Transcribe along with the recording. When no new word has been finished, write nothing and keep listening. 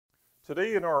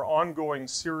Today in our ongoing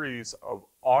series of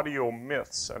audio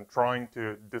myths and trying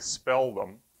to dispel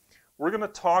them, we're going to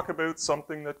talk about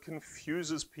something that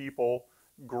confuses people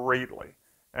greatly,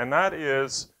 and that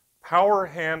is power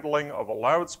handling of a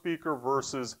loudspeaker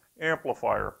versus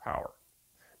amplifier power.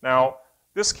 Now,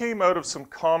 this came out of some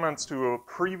comments to a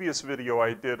previous video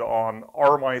I did on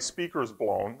are my speakers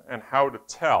blown and how to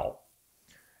tell.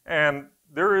 And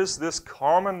there is this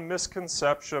common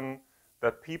misconception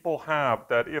that people have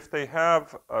that if they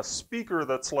have a speaker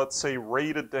that's, let's say,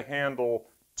 rated to handle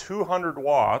 200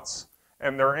 watts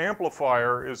and their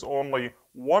amplifier is only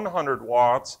 100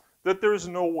 watts, that there's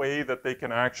no way that they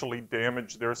can actually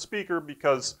damage their speaker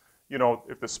because, you know,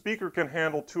 if the speaker can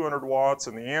handle 200 watts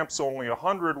and the amp's only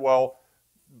 100, well,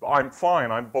 I'm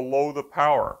fine, I'm below the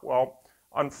power. Well,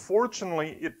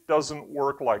 unfortunately, it doesn't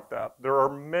work like that. There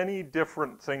are many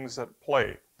different things at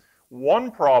play.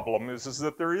 One problem is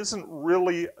that there isn't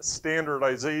really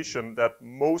standardization that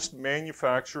most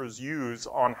manufacturers use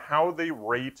on how they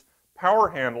rate power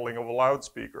handling of a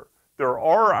loudspeaker. There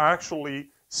are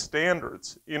actually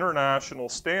standards, international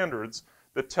standards,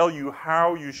 that tell you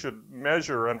how you should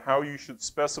measure and how you should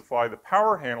specify the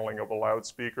power handling of a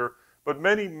loudspeaker, but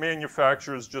many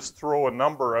manufacturers just throw a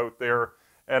number out there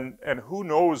and who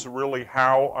knows really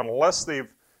how, unless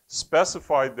they've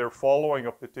specified they're following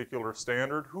a particular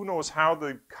standard, who knows how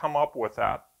they come up with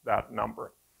that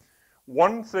number.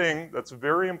 One thing that's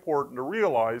very important to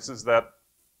realize is that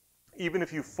even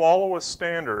if you follow a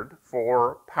standard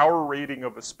for power rating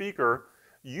of a speaker,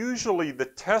 usually the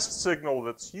test signal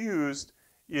that's used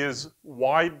is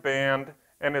wideband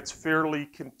and it's fairly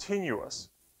continuous.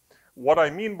 What I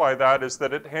mean by that is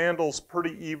that it handles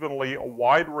pretty evenly a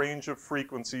wide range of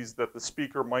frequencies that the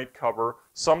speaker might cover.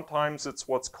 Sometimes it's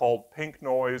what's called pink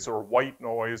noise or white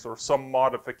noise or some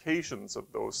modifications of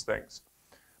those things.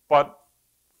 But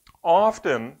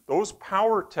often those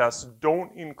power tests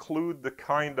don't include the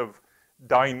kind of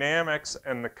dynamics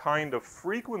and the kind of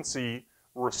frequency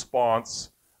response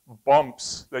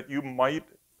bumps that you might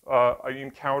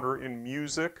encounter in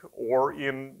music or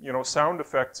in, you know, sound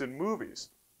effects in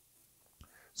movies.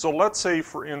 So let's say,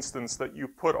 for instance, that you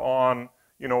put on,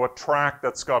 you know, a track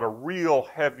that's got a real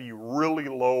heavy, really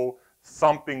low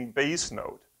thumping bass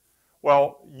note.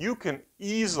 Well, you can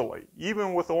easily,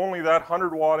 even with only that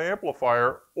 100-watt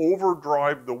amplifier,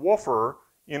 overdrive the woofer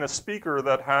in a speaker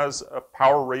that has a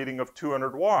power rating of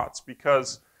 200 watts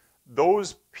because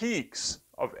those peaks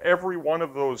of every one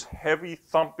of those heavy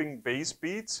thumping bass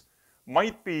beats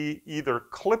might be either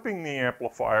clipping the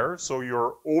amplifier, so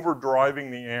you're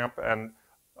overdriving the amp and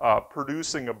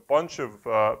producing a bunch of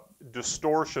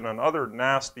distortion and other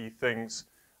nasty things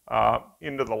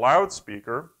into the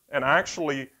loudspeaker, and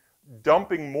actually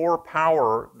dumping more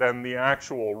power than the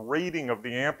actual rating of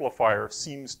the amplifier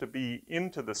seems to be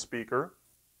into the speaker.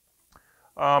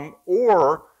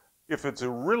 Or if it's a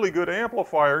really good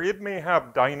amplifier, it may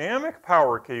have dynamic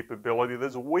power capability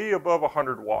that's way above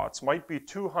 100 watts, might be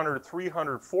 200,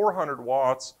 300, 400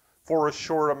 watts, for a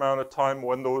short amount of time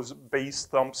when those bass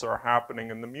thumps are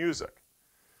happening in the music.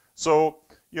 So,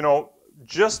 you know,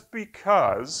 just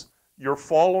because you're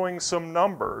following some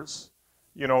numbers,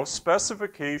 you know,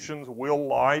 specifications will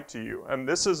lie to you. And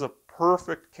this is a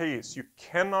perfect case. You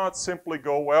cannot simply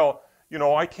go, well, you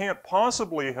know, I can't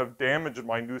possibly have damaged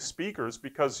my new speakers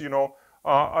because, you know,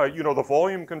 the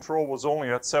volume control was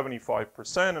only at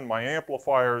 75% and my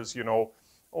amplifiers, you know,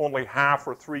 only half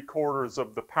or 3/4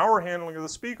 of the power handling of the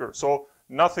speaker, so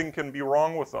nothing can be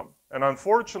wrong with them. And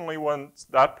unfortunately, when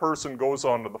that person goes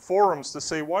onto the forums to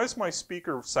say, why is my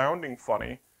speaker sounding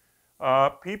funny,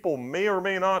 people may or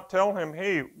may not tell him,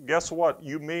 hey, guess what,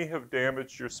 you may have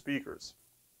damaged your speakers.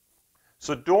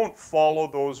 So don't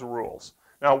follow those rules.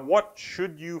 Now, what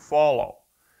should you follow?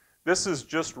 This is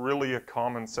just really a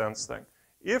common sense thing.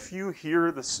 If you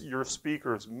hear your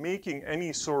speakers making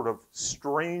any sort of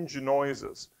strange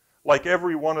noises, like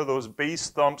every one of those bass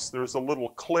thumps, there's a little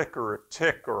click or a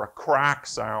tick or a crack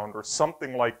sound or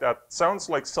something like that. It sounds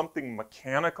like something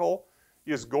mechanical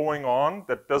is going on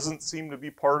that doesn't seem to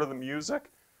be part of the music.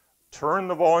 Turn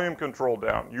the volume control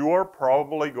down. You are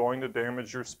probably going to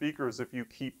damage your speakers if you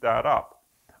keep that up.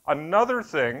 Another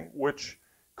thing which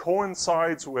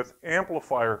coincides with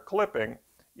amplifier clipping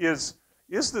is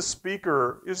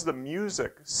the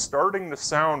music starting to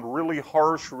sound really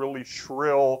harsh, really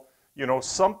shrill, you know,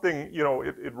 something, you know,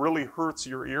 it really hurts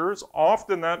your ears?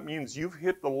 Often that means you've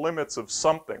hit the limits of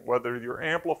something, whether your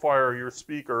amplifier or your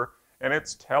speaker, and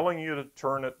it's telling you to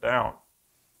turn it down.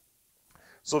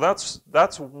 So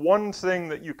that's one thing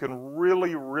that you can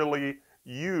really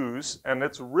use, and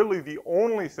it's really the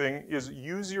only thing, is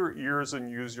use your ears and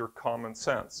use your common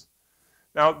sense.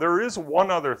 Now, there is one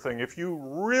other thing. If you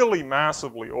really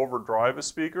massively overdrive a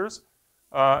speakers,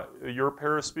 your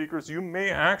pair of speakers, you may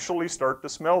actually start to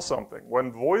smell something.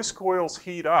 When voice coils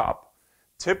heat up,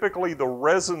 typically the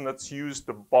resin that's used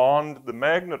to bond the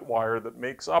magnet wire that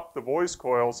makes up the voice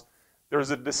coils,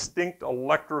 there's a distinct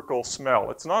electrical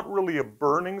smell. It's not really a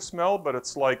burning smell, but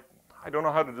it's like, I don't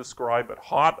know how to describe it,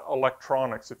 hot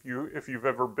electronics. If you've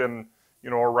ever been,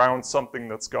 around something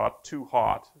that's got too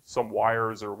hot, some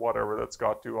wires or whatever that's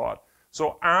got too hot.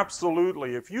 So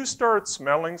absolutely, if you start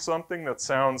smelling something that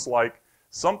sounds like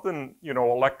something,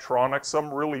 electronic,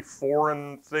 some really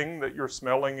foreign thing that you're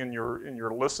smelling in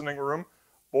your listening room,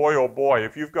 boy, oh boy,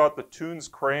 if you've got the tunes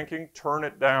cranking, turn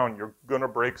it down, you're gonna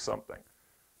break something.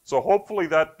 So hopefully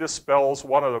that dispels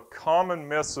one of the common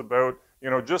myths about,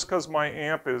 just because my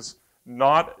amp is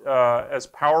not as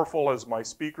powerful as my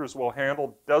speakers will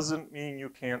handle doesn't mean you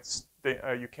can't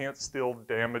still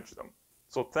damage them.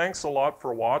 So thanks a lot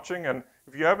for watching, and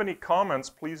if you have any comments,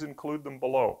 please include them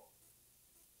below.